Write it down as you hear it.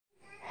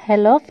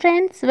Hello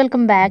friends,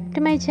 welcome back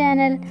to my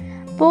channel.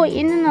 അപ്പോൾ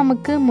ഇന്ന്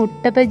നമുക്ക്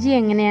മുട്ടബജി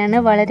എങ്ങനെയാണ്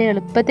വളരെ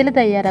എളുപ്പത്തിൽ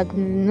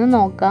തയ്യാറാക്കുന്നതെന്ന്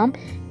നോക്കാം.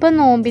 ഇപ്പോൾ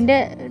നോമ്പിൻ്റെ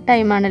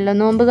ടൈമാണല്ലോ,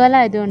 നോമ്പ് കാലം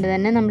ആയതുകൊണ്ട്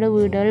തന്നെ നമ്മുടെ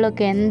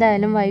വീടുകളിലൊക്കെ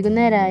എന്തായാലും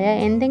വൈകുന്നേരമായ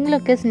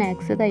എന്തെങ്കിലുമൊക്കെ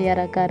സ്നാക്സ്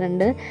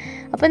തയ്യാറാക്കാറുണ്ട്.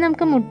 അപ്പോൾ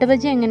നമുക്ക്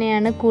മുട്ടബജി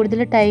എങ്ങനെയാണ്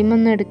കൂടുതൽ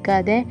ടൈമൊന്നും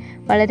എടുക്കാതെ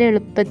വളരെ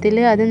എളുപ്പത്തിൽ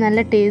അത്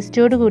നല്ല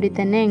ടേസ്റ്റോട് കൂടി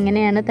തന്നെ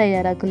എങ്ങനെയാണ്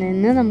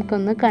തയ്യാറാക്കുന്നതെന്ന്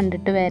നമുക്കൊന്ന്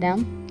കണ്ടിട്ട് വരാം.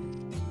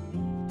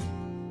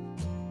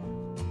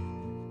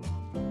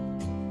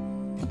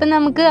 അപ്പം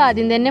നമുക്ക്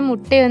ആദ്യം തന്നെ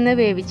മുട്ടയൊന്ന്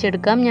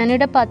വേവിച്ചെടുക്കാം.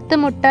 ഞാനിവിടെ 10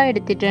 മുട്ട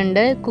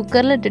എടുത്തിട്ടുണ്ട്.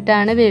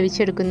 കുക്കറിലിട്ടിട്ടാണ്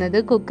വേവിച്ചെടുക്കുന്നത്.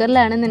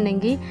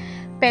 കുക്കറിലാണെന്നുണ്ടെങ്കിൽ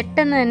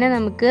പെട്ടെന്ന് തന്നെ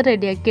നമുക്ക്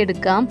റെഡിയാക്കി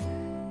എടുക്കാം.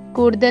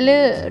 കൂടുതൽ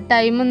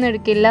ടൈമൊന്നും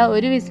എടുക്കില്ല.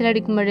 ഒരു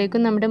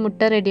വിസിലടിക്കുമ്പോഴേക്കും നമ്മുടെ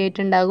മുട്ട റെഡി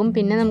ആയിട്ടുണ്ടാകും.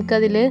 പിന്നെ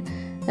നമുക്കതിൽ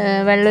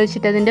വെള്ളം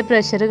ഒഴിച്ചിട്ട് അതിൻ്റെ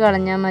പ്രഷർ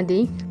കളഞ്ഞാൽ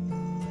മതി.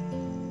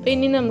 അപ്പോൾ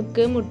ഇനി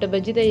നമുക്ക്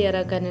മുട്ടബജി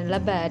തയ്യാറാക്കാനുള്ള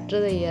ബാറ്റർ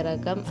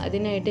തയ്യാറാക്കാം.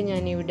 അതിനായിട്ട്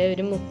ഞാനിവിടെ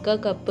ഒരു 3/4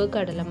 കപ്പ്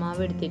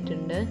കടലമാവ്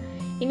എടുത്തിട്ടുണ്ട്.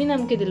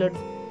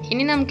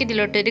 ഇനി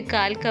നമുക്കിതിലോട്ട് ഒരു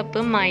 1/4 കപ്പ്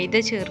മൈദ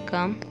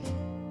ചേർക്കാം.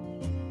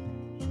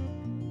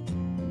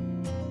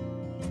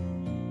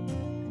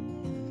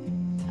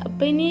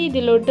 അപ്പോൾ ഇനി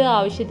ഇതിലോട്ട്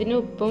ആവശ്യത്തിന്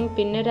ഉപ്പും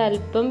പിന്നെ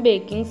ഒരല്പം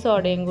ബേക്കിംഗ്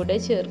സോഡയും കൂടെ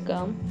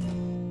ചേർക്കാം.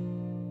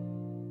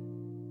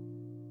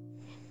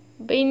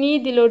 അപ്പോൾ ഇനി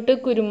ഇതിലോട്ട്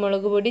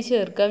കുരുമുളക് പൊടി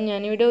ചേർക്കാം.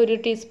 ഞാനിവിടെ 1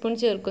 ടീസ്പൂൺ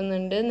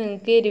ചേർക്കുന്നുണ്ട്.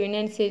 നിങ്ങൾക്ക്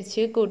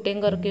എരിവിനനുസരിച്ച്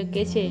കൂട്ടുകയും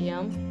കുറയ്ക്കുകയൊക്കെ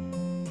ചെയ്യാം.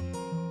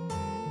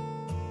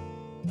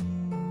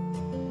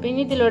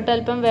 പിന്നെ ഇതിലോട്ട്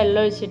അല്പം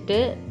വെള്ളം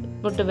ഒഴിച്ചിട്ട്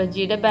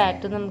മുട്ടബജിയുടെ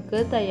ബാറ്റർ നമുക്ക്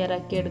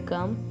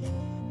തയ്യാറാക്കിയെടുക്കാം.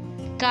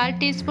 1/4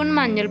 ടീസ്പൂൺ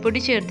മഞ്ഞൾപ്പൊടി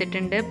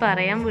ചേർത്തിട്ടുണ്ട്,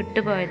 പറയാൻ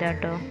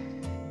വിട്ടുപോയതാട്ടോ.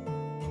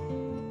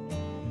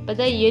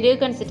 അപ്പോൾ ഈ ഒരു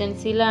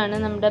കൺസിസ്റ്റൻസിയിലാണ്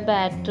നമ്മുടെ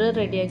ബാറ്റർ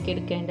റെഡിയാക്കി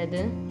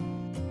എടുക്കേണ്ടത്.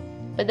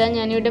 അപ്പോൾ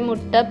ഞാനിവിടെ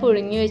മുട്ട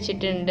പുഴുങ്ങി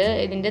വെച്ചിട്ടുണ്ട്.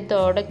 ഇതിൻ്റെ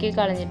തോടൊക്കെ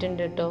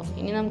കളഞ്ഞിട്ടുണ്ട് കേട്ടോ.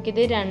 ഇനി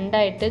നമുക്കിത്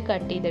 2ആയിട്ട്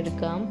കട്ട്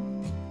ചെയ്തെടുക്കാം.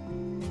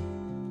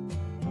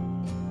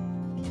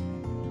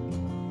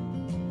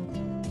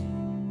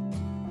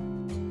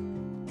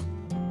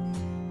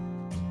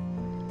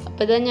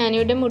 അപ്പോൾ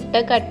ഞാനിവിടെ മുട്ട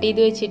കട്ട് ചെയ്ത്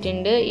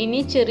വെച്ചിട്ടുണ്ട്. ഇനി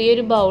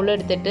ചെറിയൊരു ബൗൾ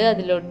എടുത്തിട്ട്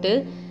അതിലോട്ട്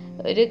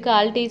ഒരു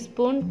 1/4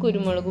 ടീസ്പൂൺ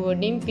കുരുമുളക്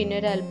പൊടിയും പിന്നെ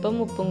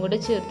ഒരല്പം ഉപ്പും കൂടെ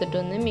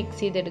ചേർത്തിട്ടൊന്ന്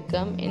മിക്സ്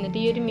ചെയ്തെടുക്കാം. എന്നിട്ട്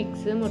ഈ ഒരു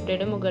മിക്സ്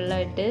മുട്ടയുടെ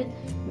മുകളിലായിട്ട്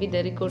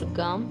വിതറി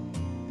കൊടുക്കാം.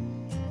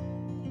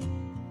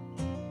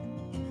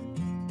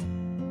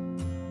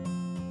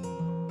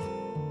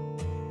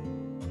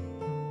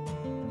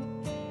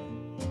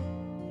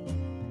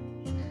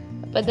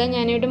 അപ്പോൾ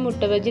ഞാനിവിടെ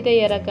മുട്ടബജി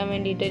തയ്യാറാക്കാൻ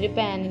വേണ്ടിയിട്ട് ഒരു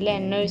പാനിൽ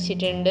എണ്ണ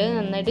ഒഴിച്ചിട്ടുണ്ട്.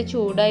 നന്നായിട്ട്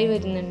ചൂടായി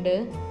വരുന്നുണ്ട്.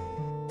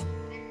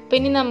 അപ്പോൾ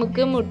ഇനി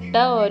നമുക്ക് മുട്ട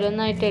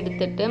ഓരോന്നായിട്ട്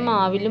എടുത്തിട്ട്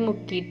മാവിൽ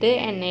മുക്കിയിട്ട്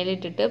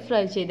എണ്ണയിലിട്ടിട്ട്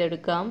ഫ്രൈ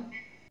ചെയ്തെടുക്കാം.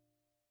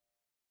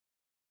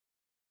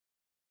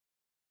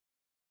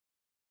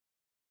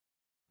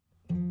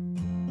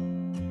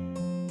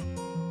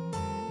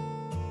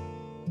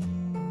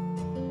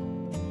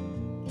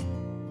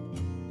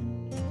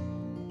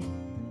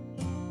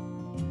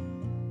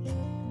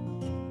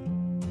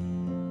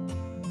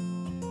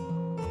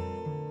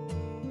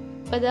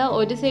 അപ്പോൾ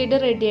ഒരു സൈഡ്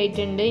റെഡി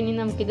ആയിട്ടുണ്ട്. ഇനി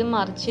നമുക്കിത്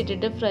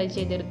മറിച്ചിട്ടിട്ട് ഫ്രൈ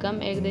ചെയ്തെടുക്കാം.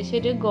 ഏകദേശം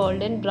ഒരു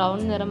ഗോൾഡൻ ബ്രൗൺ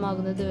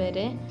നിറമാകുന്നത്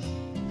വരെ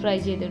ഫ്രൈ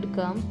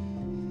ചെയ്തെടുക്കാം.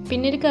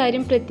 പിന്നെ ഒരു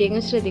കാര്യം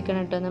പ്രത്യേകം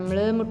ശ്രദ്ധിക്കണം കേട്ടോ, നമ്മൾ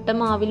മുട്ട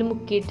മാവിൽ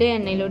മുക്കിയിട്ട്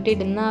എണ്ണയിലോട്ട്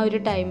ഇടുന്ന ആ ഒരു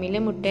ടൈമിൽ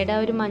മുട്ടയുടെ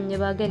ആ ഒരു മഞ്ഞ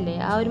ഭാഗമല്ലേ,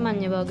 ആ ഒരു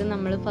മഞ്ഞ ഭാഗം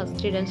നമ്മൾ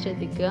ഫസ്റ്റ് ഇടാൻ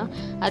ശ്രദ്ധിക്കുക.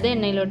 അത്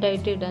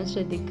എണ്ണയിലോട്ടായിട്ട് ഇടാൻ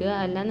ശ്രദ്ധിക്കുക.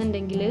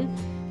 അല്ലാന്നുണ്ടെങ്കിൽ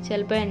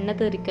ചിലപ്പോൾ എണ്ണ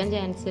തെറിക്കാൻ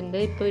ചാൻസ് ഉണ്ട്.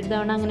 ഇപ്പോൾ ഒരു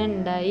തവണ അങ്ങനെ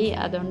ഉണ്ടായി,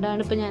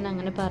 അതുകൊണ്ടാണ് ഇപ്പോൾ ഞാൻ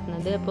അങ്ങനെ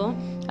പറഞ്ഞത്. അപ്പോൾ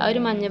ആ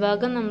ഒരു മഞ്ഞ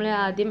ഭാഗം നമ്മൾ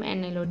ആദ്യം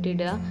എണ്ണയിലോട്ട്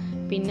ഇടുക.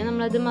 പിന്നെ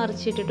നമ്മളത്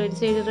മറിച്ചിട്ടിട്ട് ഒരു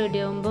സൈഡ് റെഡി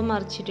ആകുമ്പോൾ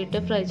മറിച്ചിട്ടിട്ട്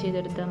ഫ്രൈ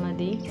ചെയ്തെടുത്താൽ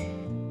മതി.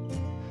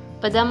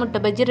 അപ്പോൾ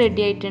മുട്ടബജി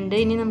റെഡി ആയിട്ടുണ്ട്.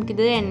 ഇനി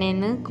നമുക്കിത് എണ്ണയിൽ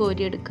നിന്ന്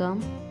കോരിയെടുക്കാം.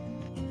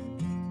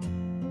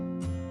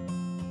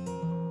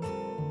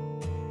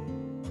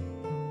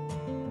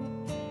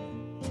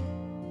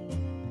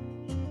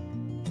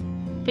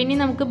 പിന്നെ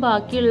നമുക്ക്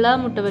ബാക്കിയുള്ള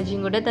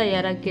മുട്ടബജിയും കൂടെ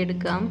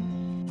തയ്യാറാക്കിയെടുക്കാം.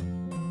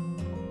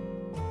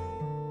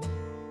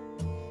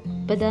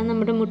 അപ്പോൾ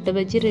നമ്മുടെ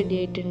മുട്ടബജി റെഡി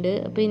ആയിട്ടുണ്ട്.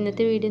 അപ്പോൾ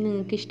ഇന്നത്തെ വീഡിയോ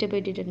നിങ്ങൾക്ക്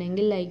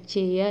ഇഷ്ടപ്പെട്ടിട്ടുണ്ടെങ്കിൽ ലൈക്ക്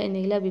ചെയ്യുക.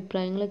 എന്തെങ്കിലും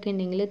അഭിപ്രായങ്ങളൊക്കെ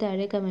ഉണ്ടെങ്കിൽ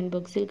താഴെ കമൻറ്റ്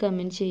ബോക്സിൽ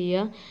കമൻറ്റ്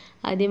ചെയ്യുക.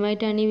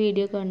 ആദ്യമായിട്ടാണ് ഈ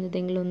വീഡിയോ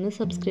കാണുന്നതെങ്കിൽ ഒന്ന്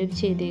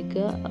സബ്സ്ക്രൈബ്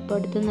ചെയ്തേക്കുക. അപ്പോൾ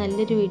അടുത്ത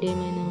നല്ലൊരു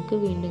വീഡിയോയുമായി നമുക്ക്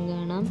വീണ്ടും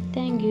കാണാം.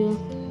 താങ്ക്